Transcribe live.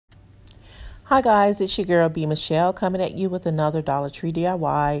Hi guys, it's your girl B Michelle coming at you with another Dollar Tree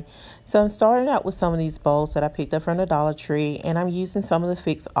DIY. So I'm starting out with some of these bowls that I picked up from the Dollar Tree, and I'm using some of the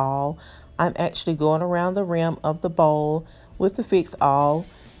Fix All. I'm actually going around the rim of the bowl with the Fix All,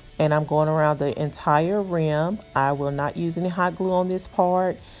 and I'm going around the entire rim. I will not use any hot glue on this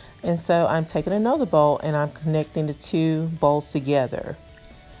part, and so I'm taking another bowl and I'm connecting the two bowls together.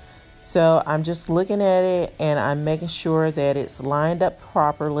 So I'm just looking at it and I'm making sure that it's lined up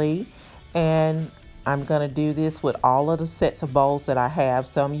properly. And I'm going to do this with all of the sets of bowls that I have.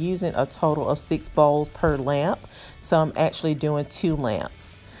 So I'm using a total of 6 bowls per lamp. So I'm actually doing 2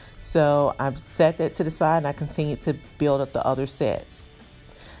 lamps. So I've set that to the side and I continue to build up the other sets.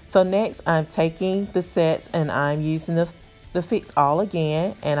 So next I'm taking the sets and I'm using the Fix All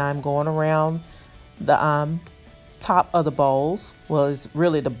again, and I'm going around the top of the bowls. Well, it's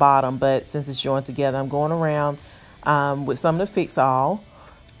really the bottom, but since it's joined together, I'm going around with some of the Fix All.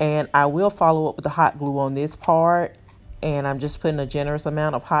 And I will follow up with the hot glue on this part. And I'm just putting a generous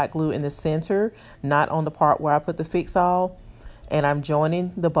amount of hot glue in the center, not on the part where I put the Fix All. And I'm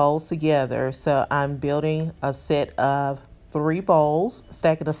joining the bowls together. So I'm building a set of 3 bowls,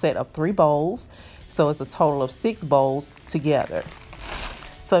 stacking a set of 3 bowls. So it's a total of 6 bowls together.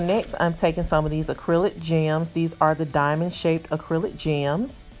 So next I'm taking some of these acrylic gems. These are the diamond shaped acrylic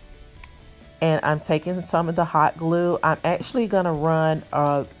gems. And I'm taking some of the hot glue. I'm actually going to run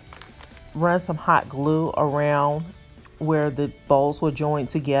some hot glue around where the bowls will join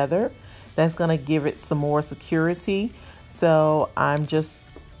together. That's going to give it some more security. So I'm just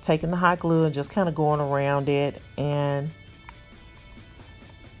taking the hot glue and just kind of going around it. And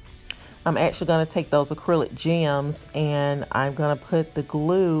I'm actually going to take those acrylic gems and I'm going to put the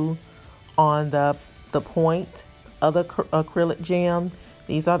glue on the point of the acrylic gem.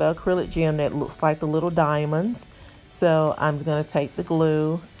 These are the acrylic gem that looks like the little diamonds. So I'm going to take the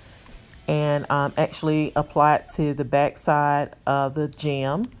glue and actually apply it to the back side of the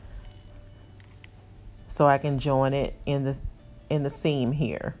gem so I can join it in the seam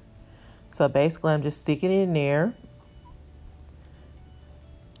here. So basically I'm just sticking it in there.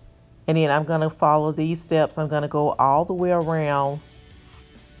 And then I'm going to follow these steps. I'm going to go all the way around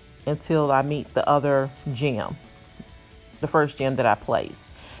until I meet the other gem, the first gem that I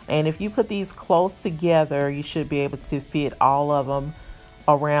placed. And if you put these close together, you should be able to fit all of them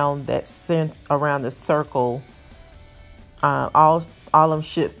around that around the circle. All of them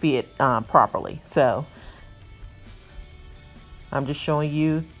should fit properly. So I'm just showing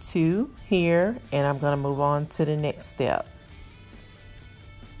you 2 here, and I'm going to move on to the next step.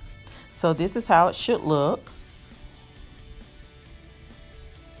 So this is how it should look.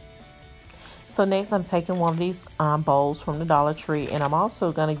 So next I'm taking one of these bowls from the Dollar Tree, and I'm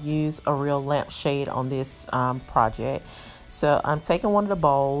also going to use a real lampshade on this project. So I'm taking one of the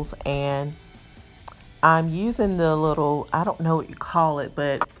bowls and I'm using the little, I don't know what you call it,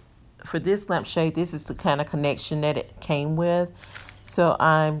 but for this lampshade, this is the kind of connection that it came with. So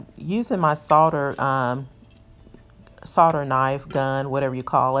I'm using my solder knife, gun, whatever you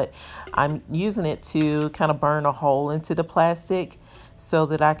call it. I'm using it to kind of burn a hole into the plastic so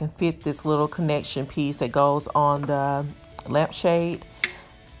that I can fit this little connection piece that goes on the lampshade.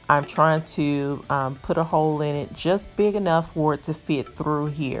 I'm trying to put a hole in it just big enough for it to fit through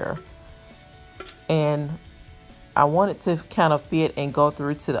here. And I want it to kind of fit and go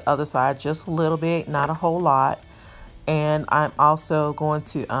through to the other side just a little bit, not a whole lot. And I'm also going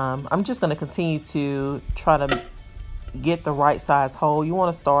to, I'm just going to continue to try to get the right size hole. You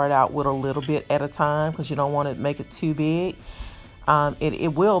want to start out with a little bit at a time because you don't want to make it too big.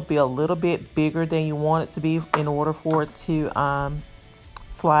 It will be a little bit bigger than you want it to be in order for it to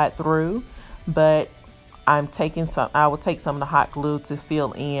slide through, but I will take some of the hot glue to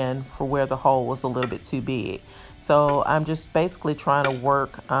fill in for where the hole was a little bit too big. So I'm just basically trying to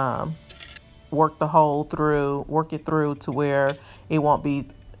work the hole through, work it through to where it won't be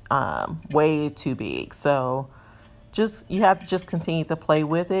way too big. So you have to just continue to play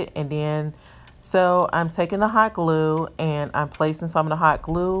with it. And then so I'm taking the hot glue and I'm placing some of the hot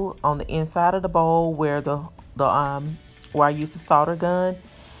glue on the inside of the bowl where where I use the solder gun,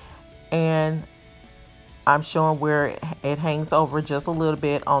 and I'm showing where it hangs over just a little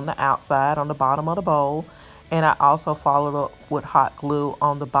bit on the outside, on the bottom of the bowl. And I also followed up with hot glue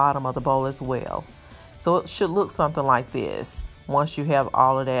on the bottom of the bowl as well. So it should look something like this once you have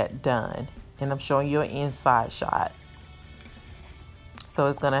all of that done. And I'm showing you an inside shot. So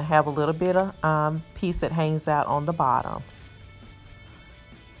it's going to have a little bit of piece that hangs out on the bottom.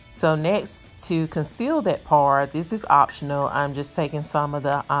 So next, to conceal that part, this is optional. I'm just taking some of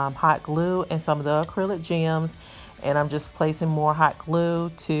the hot glue and some of the acrylic gems, And I'm just placing more hot glue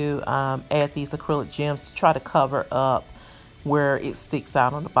to add these acrylic gems to try to cover up where it sticks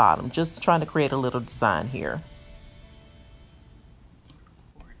out on the bottom. Just trying to create a little design here.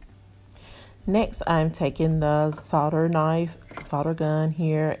 Next, I'm taking the solder gun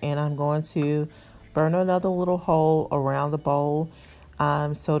here, and I'm going to burn another little hole around the bowl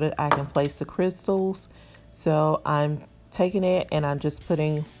so that I can place the crystals. So I'm taking it and I'm just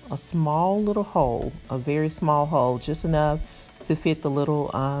putting a small little hole, a very small hole, just enough to fit the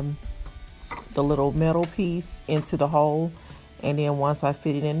little metal piece into the hole. And then once I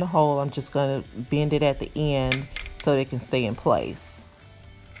fit it in the hole, I'm just going to bend it at the end so they can stay in place.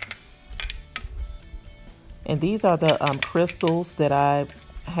 And these are the crystals that I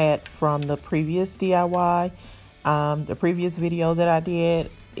had from the previous DIY, the previous video that I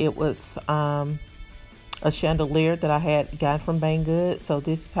did. It was a chandelier that I had gotten from Banggood. So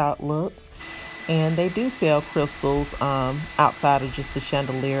this is how it looks. And they do sell crystals outside of just the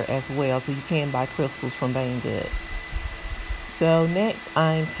chandelier as well. So you can buy crystals from Banggood. So next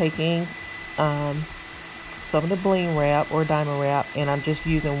I'm taking some of the bling wrap or diamond wrap, and I'm just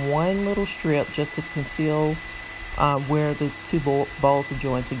using one little strip just to conceal where the two bowls are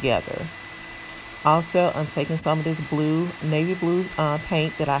joined together. Also, I'm taking some of this navy blue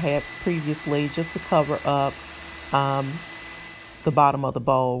paint that I had previously just to cover up the bottom of the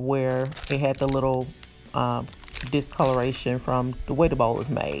bowl where it had the little discoloration from the way the bowl is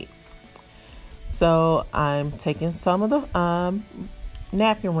made. So I'm taking some of the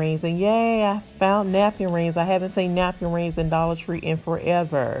napkin rings, and yay, I found napkin rings. I haven't seen napkin rings in Dollar Tree in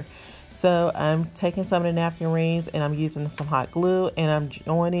forever. So I'm taking some of the napkin rings and I'm using some hot glue, and I'm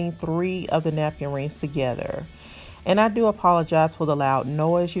joining 3 of the napkin rings together. And I do apologize for the loud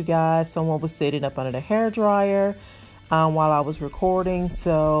noise, you guys. Someone was sitting up under the hair dryer while I was recording,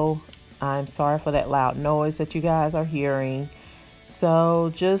 so I'm sorry for that loud noise that you guys are hearing.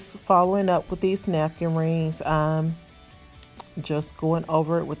 So just following up with these napkin rings, just going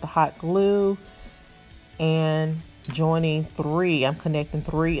over it with the hot glue and joining 3. I'm connecting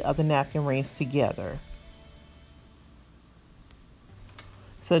 3 of the napkin rings together.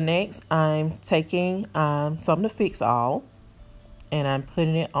 So next I'm taking some of the Fix All and I'm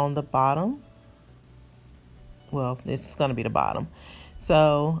putting it on the bottom. Well, this is going to be the bottom.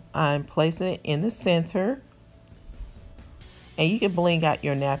 So I'm placing it in the center. And you can bling out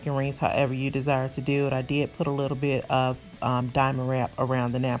your napkin rings however you desire to do it. I did put a little bit of diamond wrap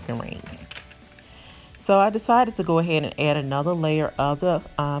around the napkin rings. So I decided to go ahead and add another layer of the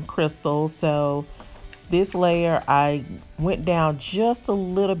crystals. So this layer, I went down just a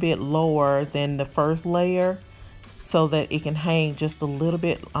little bit lower than the first layer so that it can hang just a little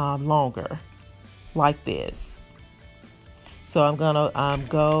bit longer, like this. So I'm gonna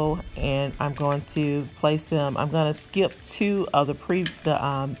go and I'm going to place them. I'm gonna skip 2 of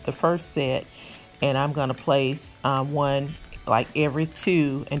the first set, and I'm gonna place one like every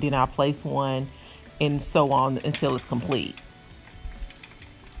 2, and then I'll place one, and so on until it's complete.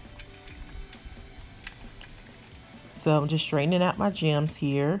 So I'm just straightening out my gems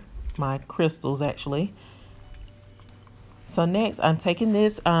here, my crystals actually. So next I'm taking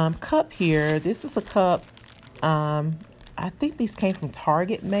this cup here. This is a cup, I think these came from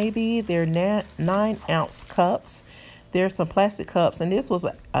Target maybe. They're 9-ounce cups. There's some plastic cups, and this was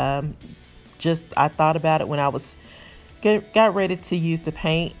just, I thought about it when I was got ready to use the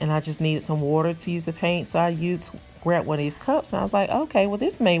paint, and I just needed some water to use the paint. So I grabbed one of these cups, and I was like, okay, well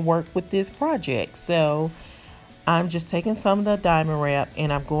this may work with this project. So I'm just taking some of the diamond wrap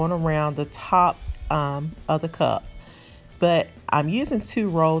and I'm going around the top of the cup. But I'm using 2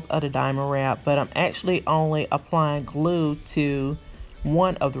 rolls of the diamond wrap, but I'm actually only applying glue to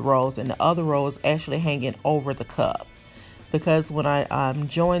one of the rolls, and the other roll is actually hanging over the cup. Because when I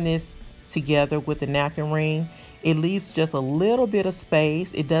join this together with the napkin ring, it leaves just a little bit of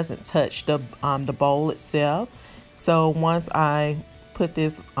space. It doesn't touch the bowl itself. So once I put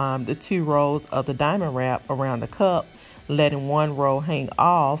this the 2 rolls of the diamond wrap around the cup, letting one roll hang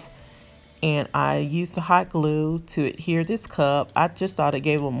off, and I used the hot glue to adhere this cup. I just thought it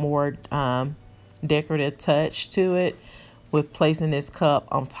gave a more decorative touch to it with placing this cup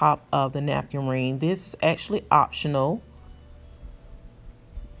on top of the napkin ring. This is actually optional.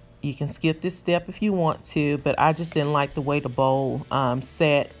 You can skip this step if you want to, but I just didn't like the way the bowl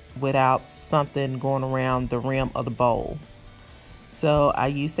sat without something going around the rim of the bowl. So I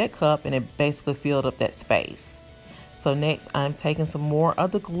used that cup and it basically filled up that space. So next I'm taking some more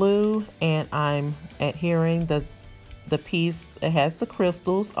of the glue and I'm adhering the piece that has the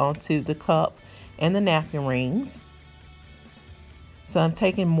crystals onto the cup and the napkin rings. So I'm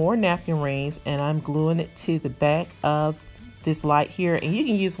taking more napkin rings and I'm gluing it to the back of this light here, and you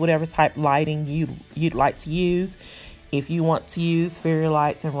can use whatever type lighting you'd like to use. If you want to use fairy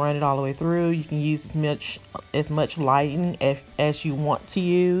lights and run it all the way through, you can use as much lighting as you want to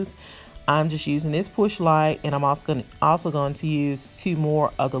use. I'm just using this push light, and I'm also going to use 2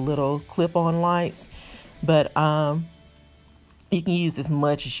 more of the little clip-on lights, but you can use as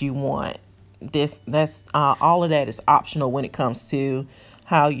much as you want. That's all of that is optional when it comes to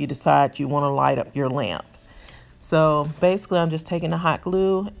how you decide you want to light up your lamp. So basically I'm just taking the hot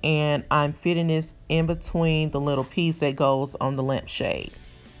glue and I'm fitting this in between the little piece that goes on the lampshade.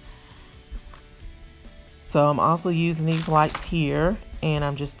 So I'm also using these lights here, and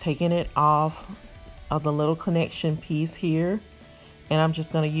I'm just taking it off of the little connection piece here, and I'm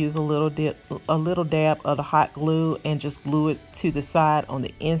just going to use a little dab of the hot glue and just glue it to the side on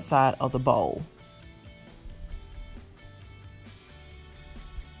the inside of the bowl.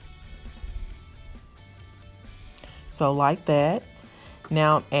 So like that.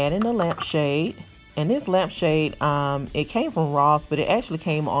 Now I'm adding the lampshade, and this lampshade, it came from Ross, but it actually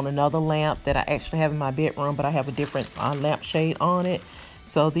came on another lamp that I actually have in my bedroom, but I have a different lampshade on it.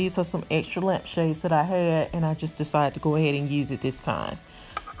 So these are some extra lampshades that I had, and I just decided to go ahead and use it this time.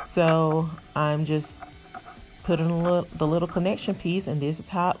 So I'm just putting the little connection piece, and this is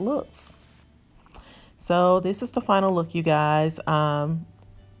how it looks. So this is the final look, you guys.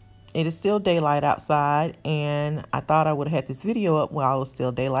 It is still daylight outside, and I thought I would have had this video up while it was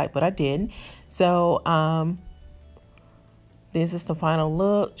still daylight, but I didn't. So this is the final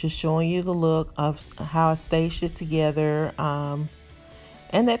look, just showing you the look of how I staged it together.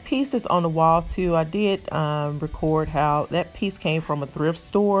 And that piece is on the wall too. I did record how that piece came from a thrift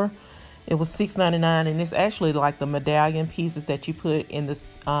store. It was $6.99, and it's actually like the medallion pieces that you put in the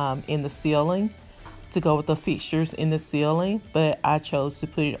ceiling to go with the fixtures in the ceiling, but I chose to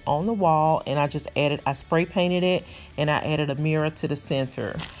put it on the wall, and I spray painted it, and I added a mirror to the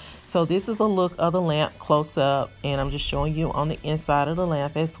center. So this is a look of the lamp close up, and I'm just showing you on the inside of the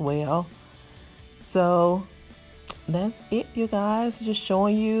lamp as well. So that's it, you guys, just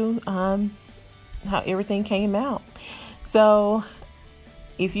showing you how everything came out. So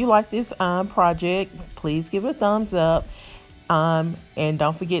if you like this project, please give it a thumbs up. And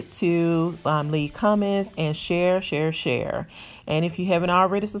don't forget to leave comments and share. And if you haven't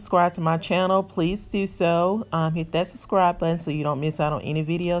already subscribed to my channel, please do so. Hit that subscribe button so you don't miss out on any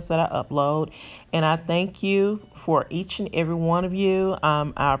videos that I upload. And I thank you for each and every one of you.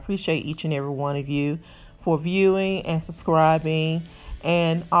 I appreciate each and every one of you for viewing and subscribing,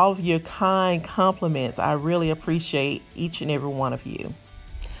 and all of your kind compliments. I really appreciate each and every one of you.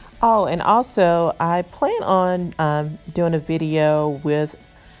 Oh, and also I plan on doing a video with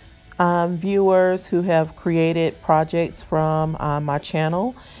viewers who have created projects from my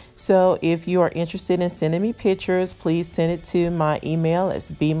channel. So if you are interested in sending me pictures, please send it to my email.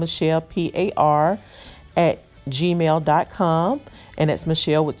 It's bmichellepar@gmail.com, and it's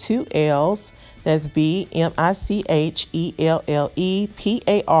Michelle with 2 L's. That's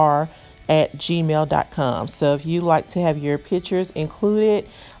bmichellepar@gmail.com. So if you'd like to have your pictures included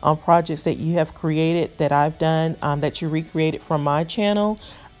on projects that you have created, that I've done, that you recreated from my channel,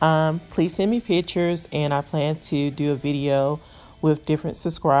 please send me pictures, and I plan to do a video with different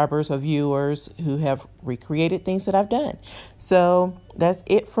subscribers or viewers who have recreated things that I've done. So that's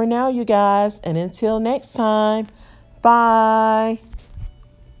it for now, you guys, and until next time, bye.